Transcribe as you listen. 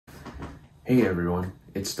Hey everyone,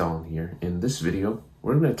 it's Don here. In this video,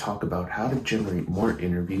 we're going to talk about how to generate more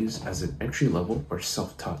interviews as an entry-level or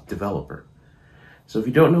self-taught developer. So if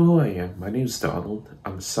you don't know who I am, my name is Donald.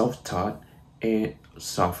 I'm a self-taught and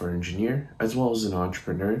software engineer, as well as an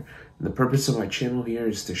entrepreneur. And the purpose of my channel here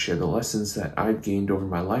is to share the lessons that I've gained over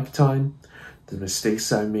my lifetime, the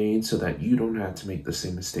mistakes I made, so that you don't have to make the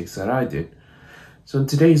same mistakes that I did. So in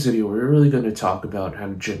today's video, we're really going to talk about how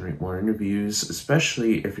to generate more interviews,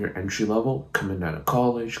 especially if you're entry level, coming out of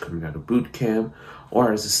college, coming out of boot camp,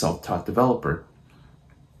 or as a self-taught developer.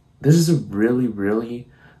 This is a really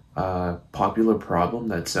popular problem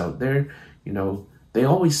that's out there. You know, they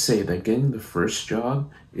always say that getting the first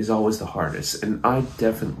job is always the hardest, and I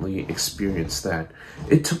definitely experienced that.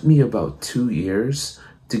 It took me about 2 years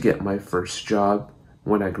to get my first job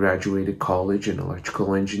when I graduated college in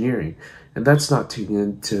electrical engineering. And that's not taking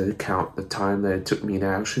into account the time that it took me to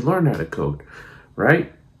actually learn how to code,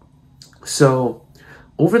 right? So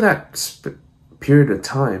over that period of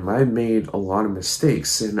time, I made a lot of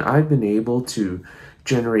mistakes, and I've been able to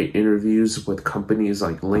generate interviews with companies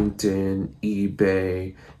like LinkedIn,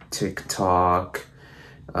 eBay, TikTok,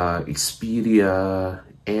 Expedia,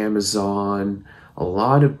 Amazon, a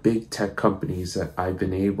lot of big tech companies that I've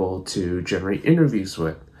been able to generate interviews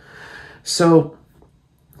with. So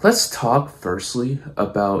let's talk firstly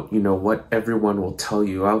about, what everyone will tell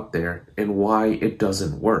you out there and why it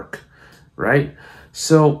doesn't work, right?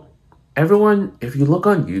 So everyone, if you look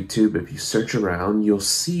on YouTube, if you search around, you'll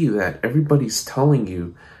see that everybody's telling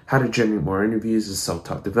you how to generate more interviews as a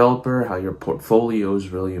self-taught developer, how your portfolio is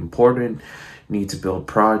really important, you need to build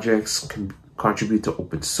projects, contribute to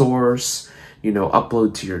open source,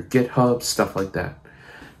 upload to your GitHub, stuff like that.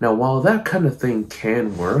 Now, while that kind of thing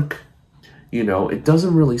can work, it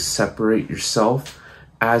doesn't really separate yourself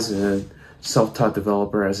as a self-taught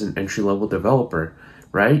developer, as an entry-level developer,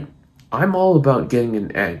 right? I'm all about getting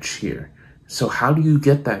an edge here. So how do you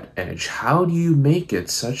get that edge? How do you make it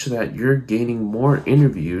such that you're gaining more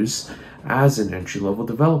interviews as an entry-level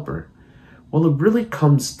developer? Well, it really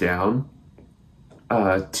comes down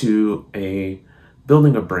to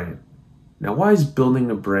building a brand. Now, why is building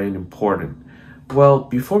a brand important? Well,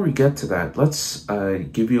 before we get to that, let's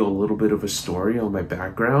give you a little bit of a story on my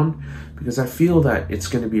background, because I feel that it's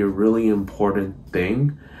going to be a really important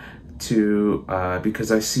thing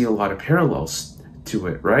because I see a lot of parallels to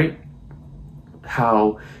it, right?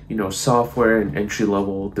 How, software and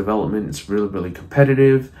entry-level development is really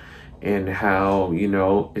competitive, and how,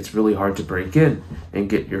 it's really hard to break in and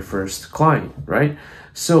get your first client, right?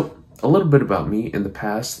 So a little bit about me. In the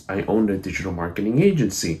past, I owned a digital marketing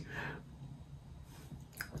agency.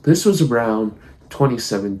 This was around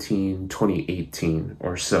 2017, 2018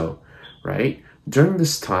 or so, right? During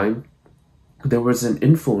this time, there was an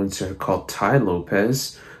influencer called Tai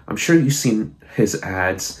Lopez. I'm sure you've seen his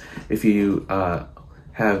ads if you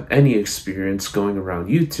have any experience going around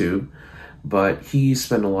YouTube, but he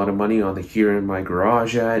spent a lot of money on the Here in My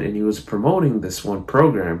Garage ad, and he was promoting this one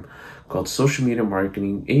program called Social Media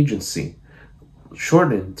Marketing Agency,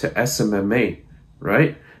 shortened to SMMA,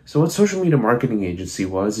 right? So what Social Media Marketing Agency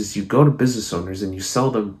is you go to business owners and you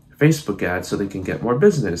sell them Facebook ads so they can get more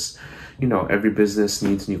business. Every business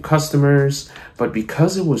needs new customers, but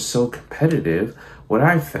because it was so competitive, what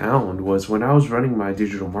I found was when I was running my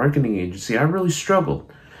digital marketing agency, I really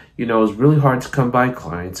struggled. It was really hard to come by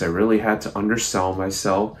clients. I really had to undersell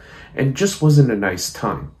myself, and it just wasn't a nice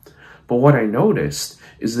time. But what I noticed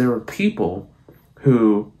is there were people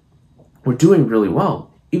who were doing really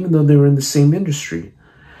well, even though they were in the same industry.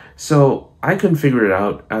 So I couldn't figure it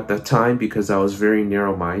out at that time because I was very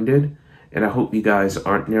narrow-minded, and I hope you guys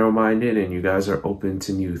aren't narrow-minded and you guys are open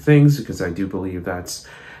to new things, because I do believe that's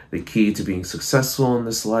the key to being successful in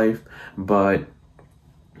this life. But,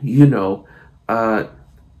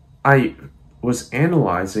 I was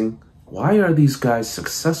analyzing, why are these guys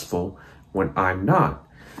successful when I'm not?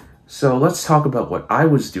 So let's talk about what I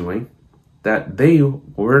was doing that they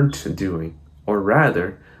weren't doing, or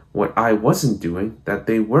rather, what I wasn't doing that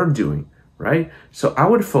they were doing, right? So I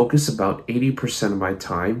would focus about 80% of my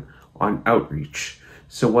time on outreach.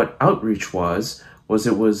 So what outreach was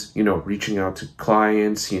reaching out to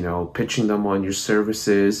clients, pitching them on your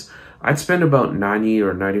services. I'd spend about 90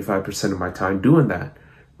 or 95% of my time doing that,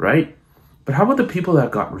 right? But how about the people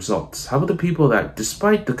that got results? How about the people that,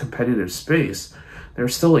 despite the competitive space, they're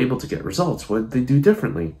still able to get results? What did they do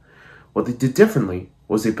differently? What they did differently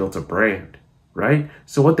was they built a brand, right?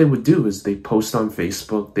 So what they would do is they post on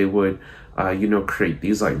Facebook. They would, create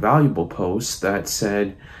these valuable posts that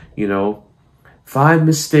said, 5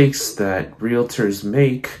 mistakes that realtors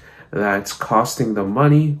make that's costing them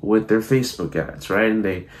money with their Facebook ads, right? And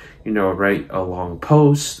they, write a long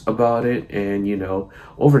post about it. And,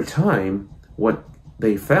 over time, what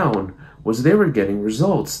they found was they were getting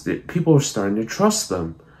results, that people were starting to trust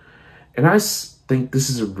them. And I think this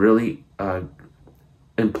is a really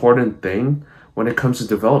important thing when it comes to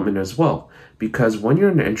development as well. Because when you're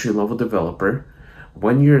an entry-level developer,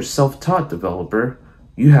 when you're a self-taught developer,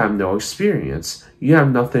 you have no experience. You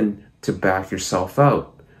have nothing to back yourself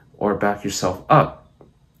out or back yourself up.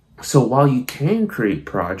 So while you can create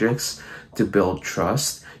projects to build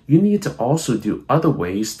trust, you need to also do other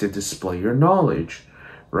ways to display your knowledge,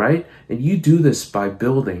 right? And you do this by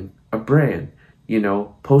building a brand,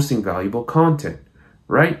 posting valuable content,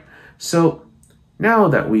 right? So now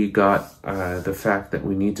that we got the fact that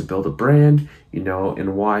we need to build a brand,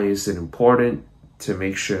 and why is it important to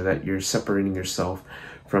make sure that you're separating yourself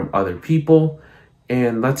from other people.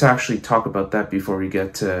 And let's actually talk about that before we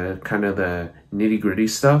get to kind of the nitty-gritty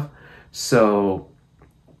stuff. So,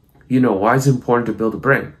 why is it important to build a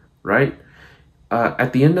brand, right?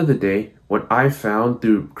 At the end of the day, what I found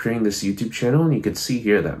through creating this YouTube channel, and you can see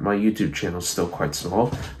here that my YouTube channel is still quite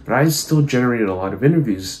small, but I still generated a lot of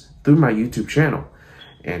interviews through my YouTube channel.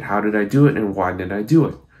 And how did I do it, and why did I do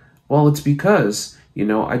it? Well, it's because,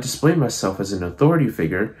 I display myself as an authority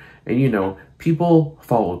figure, and, people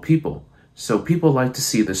follow people. So people like to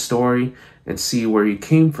see the story and see where you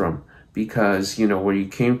came from, because, where you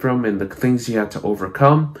came from and the things you had to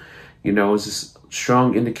overcome, is a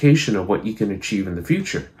strong indication of what you can achieve in the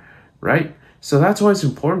future, right? So that's why it's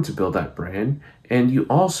important to build that brand. And you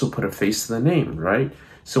also put a face to the name, right?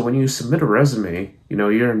 So when you submit a resume,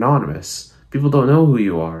 you're anonymous. People don't know who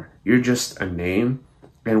you are. You're just a name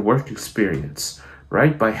and work experience,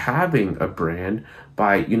 right? By having a brand,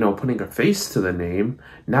 by, putting a face to the name,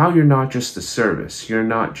 now you're not just a service. You're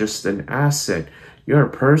not just an asset. You're a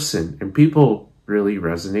person, and people really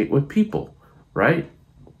resonate with people, right?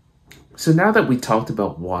 So now that we talked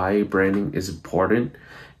about why branding is important,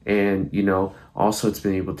 and, also it's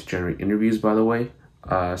been able to generate interviews, by the way.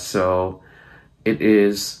 So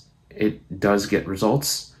it does get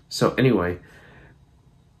results. So anyway,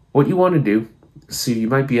 what you want to do, so you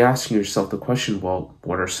might be asking yourself the question, well,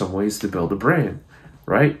 what are some ways to build a brand,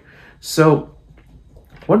 right? So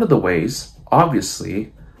one of the ways,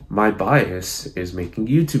 obviously, my bias is making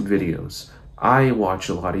YouTube videos. I watch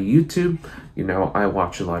a lot of YouTube, I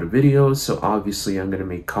watch a lot of videos, so obviously I'm going to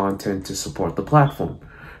make content to support the platform,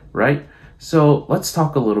 right? So let's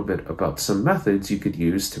talk a little bit about some methods you could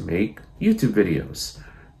use to make YouTube videos,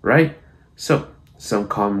 right? So some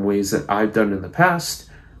common ways that I've done in the past.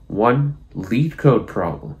 One, lead code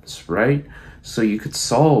problems, right? So you could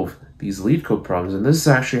solve these lead code problems. And this is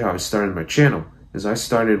actually how I started my channel, is I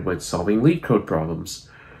started with solving lead code problems,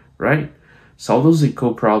 right? Solve those lead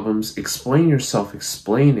code problems, explain yourself,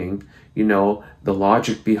 explaining, the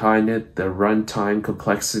logic behind it, the runtime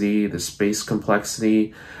complexity, the space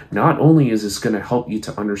complexity. Not only is this going to help you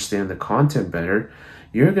to understand the content better,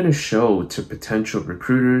 you're going to show to potential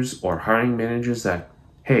recruiters or hiring managers that,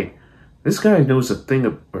 hey, this guy knows a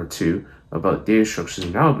thing or two about data structures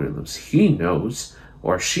and algorithms. He knows,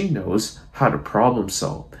 or she knows, how to problem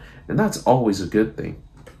solve. And that's always a good thing.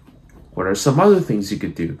 What are some other things you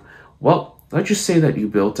could do? Well, let's just say that you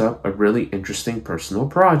built up a really interesting personal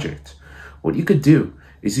project. What you could do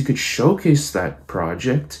is you could showcase that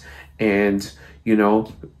project and,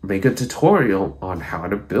 make a tutorial on how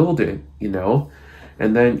to build it,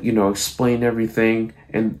 and then, explain everything.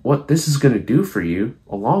 And what this is going to do for you,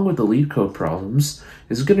 along with the lead code problems,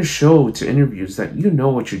 is going to show to interviews that you know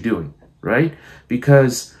what you're doing, right?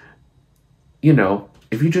 Because,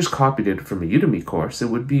 if you just copied it from a Udemy course, it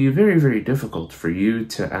would be very, very difficult for you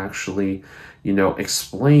to actually,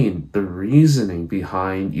 explain the reasoning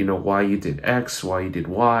behind, why you did X, why you did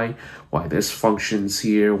Y, why this functions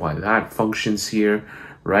here, why that functions here,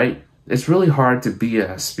 right? It's really hard to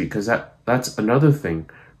BS, because that's another thing,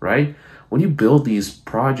 right? When you build these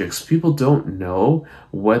projects, people don't know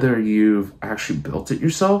whether you've actually built it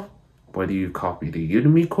yourself, whether you copied a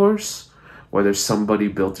Udemy course, whether somebody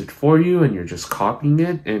built it for you and you're just copying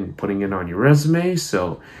it and putting it on your resume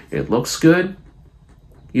so it looks good.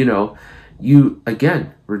 You,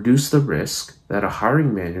 again, reduce the risk that a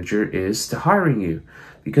hiring manager is to hiring you.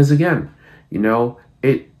 Because again, junior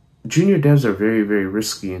devs are very, very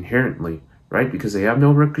risky inherently, right? Because they have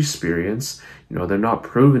no work experience, they're not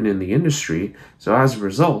proven in the industry. So as a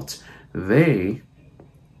result, they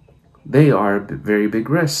are a very big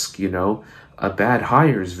risk, A bad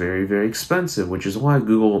hire is very, very expensive, which is why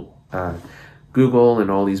Google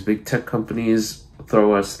and all these big tech companies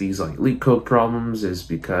throw us these like leak code problems is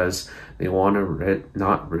because they want to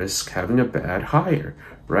not risk having a bad hire,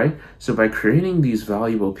 right? So by creating these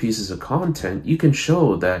valuable pieces of content, you can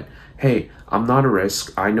show that, hey, I'm not a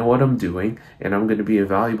risk, I know what I'm doing, and I'm going to be a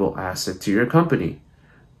valuable asset to your company,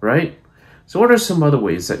 right? So what are some other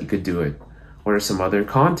ways that you could do it? What are some other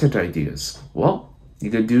content ideas? Well,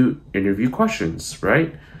 you could do interview questions,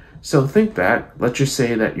 right? So think back, let's just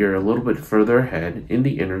say that you're a little bit further ahead in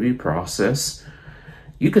the interview process.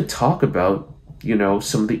 You could talk about,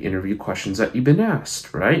 some of the interview questions that you've been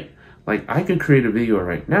asked, right? Like I could create a video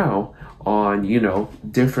right now on,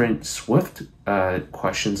 different Swift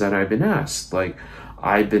questions that I've been asked. Like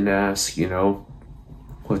I've been asked,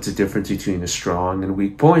 what's the difference between a strong and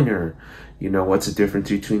weak pointer? What's the difference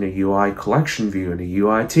between a UI collection view and a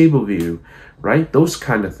UI table view, right? Those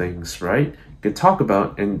kind of things, right? You can talk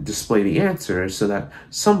about and display the answer so that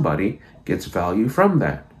somebody gets value from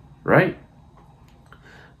that, right?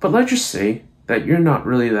 But let's just say that you're not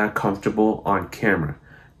really that comfortable on camera.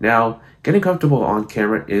 Now, getting comfortable on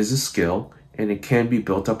camera is a skill and it can be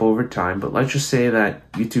built up over time, but let's just say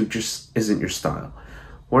that YouTube just isn't your style.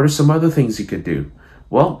 What are some other things you could do?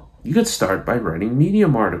 Well, you could start by writing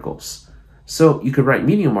Medium articles. So you could write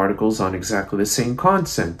Medium articles on exactly the same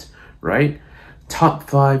content, right? Top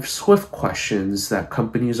 5 Swift questions that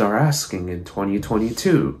companies are asking in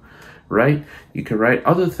 2022, right? You can write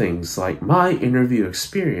other things like my interview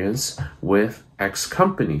experience with X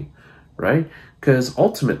company, right? Because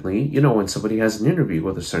ultimately, when somebody has an interview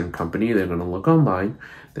with a certain company, they're going to look online,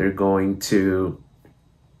 they're going to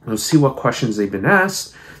see what questions they've been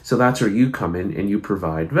asked. So that's where you come in and you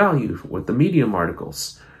provide value with the Medium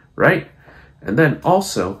articles, right? And then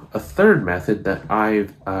also a third method that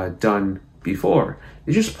I've done before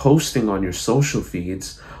is just posting on your social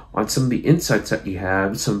feeds on some of the insights that you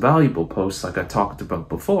have, some valuable posts like I talked about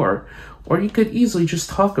before, or you could easily just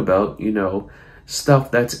talk about,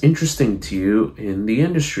 stuff that's interesting to you in the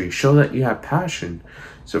industry, show that you have passion.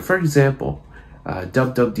 So for example,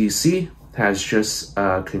 WWDC has just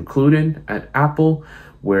concluded at Apple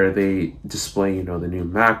where they display, the new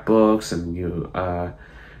MacBooks and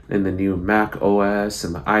the new Mac OS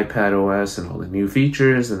and the iPad OS and all the new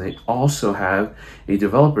features. And they also have a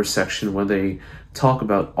developer section where they talk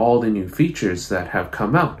about all the new features that have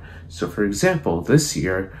come out. So for example, this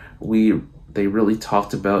year, they really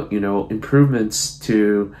talked about, improvements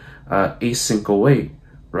to async await,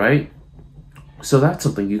 right? So that's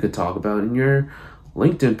something you could talk about in your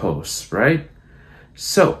LinkedIn posts, right?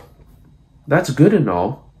 So that's good and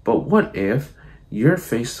all, but what if you're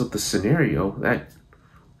faced with the scenario that,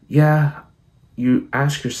 you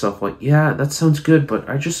ask yourself like, that sounds good, but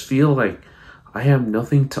I just feel like I have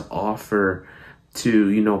nothing to offer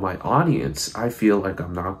to, my audience. I feel like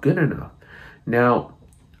I'm not good enough. Now,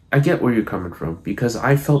 I get where you're coming from because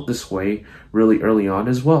I felt this way really early on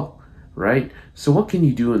as well, right? So what can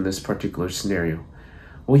you do in this particular scenario?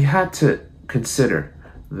 Well, you had to consider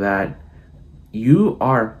that you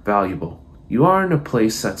are valuable. You are in a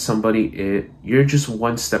place that you're just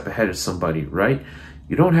one step ahead of somebody, right?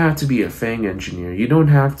 You don't have to be a FANG engineer. You don't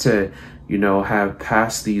have to, have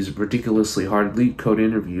passed these ridiculously hard leak code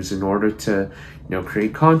interviews in order to,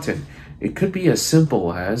 create content. It could be as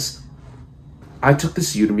simple as, I took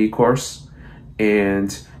this Udemy course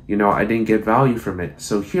and, I didn't get value from it.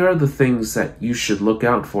 So here are the things that you should look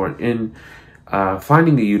out for in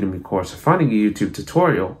finding a Udemy course or finding a YouTube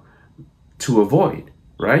tutorial to avoid,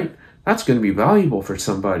 right? That's going to be valuable for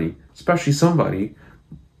somebody, especially somebody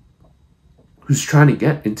who's trying to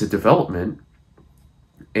get into development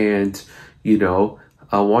and,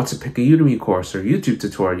 wants to pick a Udemy course or YouTube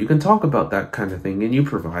tutorial. You can talk about that kind of thing and you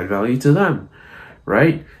provide value to them,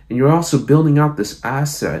 right? And you're also building out this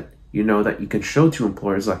asset, that you can show to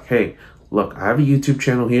employers like, hey, look, I have a YouTube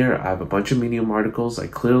channel here. I have a bunch of Medium articles. I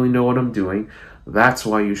clearly know what I'm doing. That's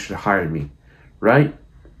why you should hire me, right?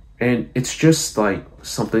 And it's just like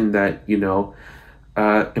something that,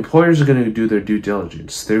 employers are going to do their due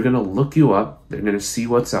diligence. They're going to look you up. They're going to see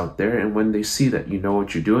what's out there. And when they see that you know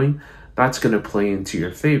what you're doing, that's going to play into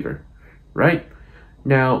your favor, right?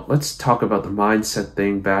 Now, let's talk about the mindset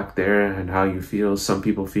thing back there and how you feel. Some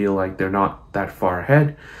people feel like they're not that far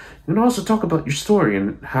ahead. You can also talk about your story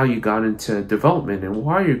and how you got into development and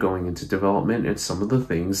why you're going into development and some of the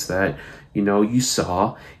things that, you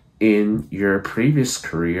saw in your previous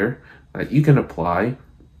career that you can apply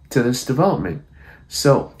to this development.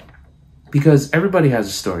 So, because everybody has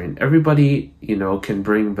a story and everybody, can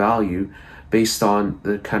bring value based on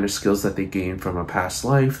the kind of skills that they gain from a past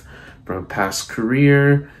life, from a past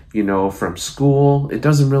career, from school. It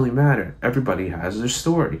doesn't really matter. Everybody has their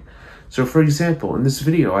story. So for example, in this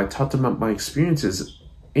video, I talked about my experiences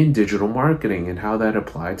in digital marketing and how that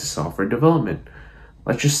applied to software development.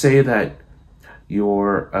 Let's just say that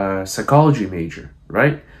you're a psychology major,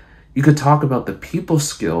 right? You could talk about the people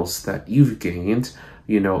skills that you've gained,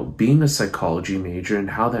 being a psychology major, and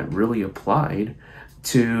how that really applied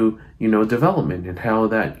to, development, and how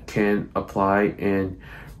that can apply and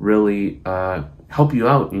really help you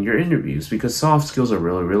out in your interviews, because soft skills are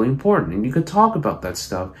really, really important. And you could talk about that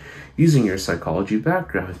stuff using your psychology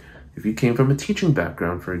background. If you came from a teaching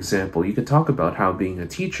background, for example, you could talk about how being a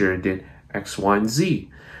teacher did X, Y, and Z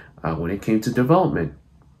when it came to development.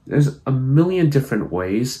 There's a million different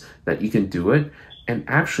ways that you can do it. And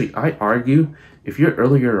actually, I argue, if you're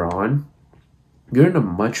earlier on, you're in a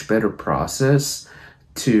much better process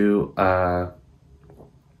to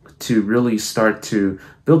really start to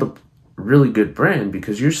build a really good brand,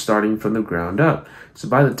 because you're starting from the ground up. So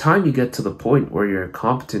by the time you get to the point where you're a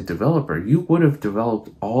competent developer, you would have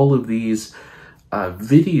developed all of these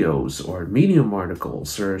videos or Medium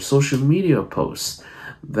articles or social media posts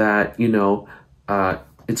that,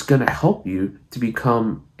 it's going to help you to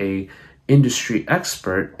become a industry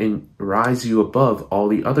expert and rise you above all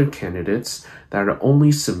the other candidates that are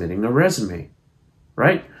only submitting a resume,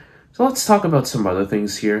 right? So let's talk about some other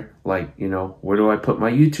things here, like, where do I put my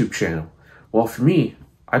YouTube channel? Well, for me,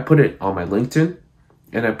 I put it on my LinkedIn,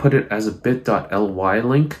 and I put it as a bit.ly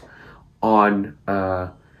link on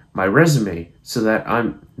my resume, so that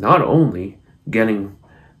I'm not only getting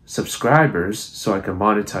subscribers so I can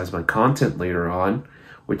monetize my content later on,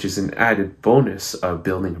 which is an added bonus of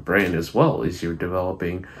building a brand as well, as you're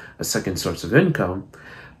developing a second source of income,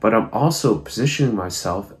 but I'm also positioning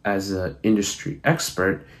myself as an industry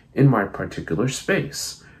expert in my particular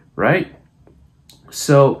space, right?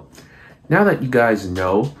 So now that you guys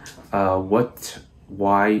know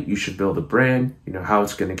why you should build a brand, how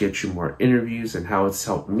it's going to get you more interviews and how it's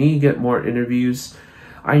helped me get more interviews,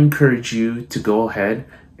 I encourage you to go ahead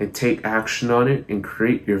and take action on it and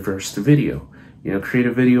create your first video. Create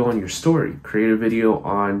a video on your story, create a video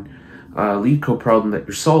on a lead code problem that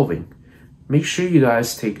you're solving. Make sure you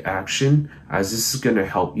guys take action, as this is going to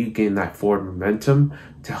help you gain that forward momentum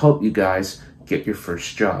to help you guys get your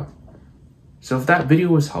first job. So if that video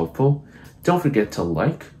was helpful, don't forget to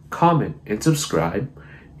like, comment, and subscribe.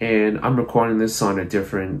 And I'm recording this on a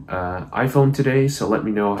different iPhone today, so let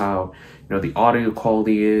me know how the audio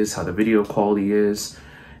quality is, how the video quality is,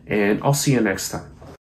 and I'll see you next time.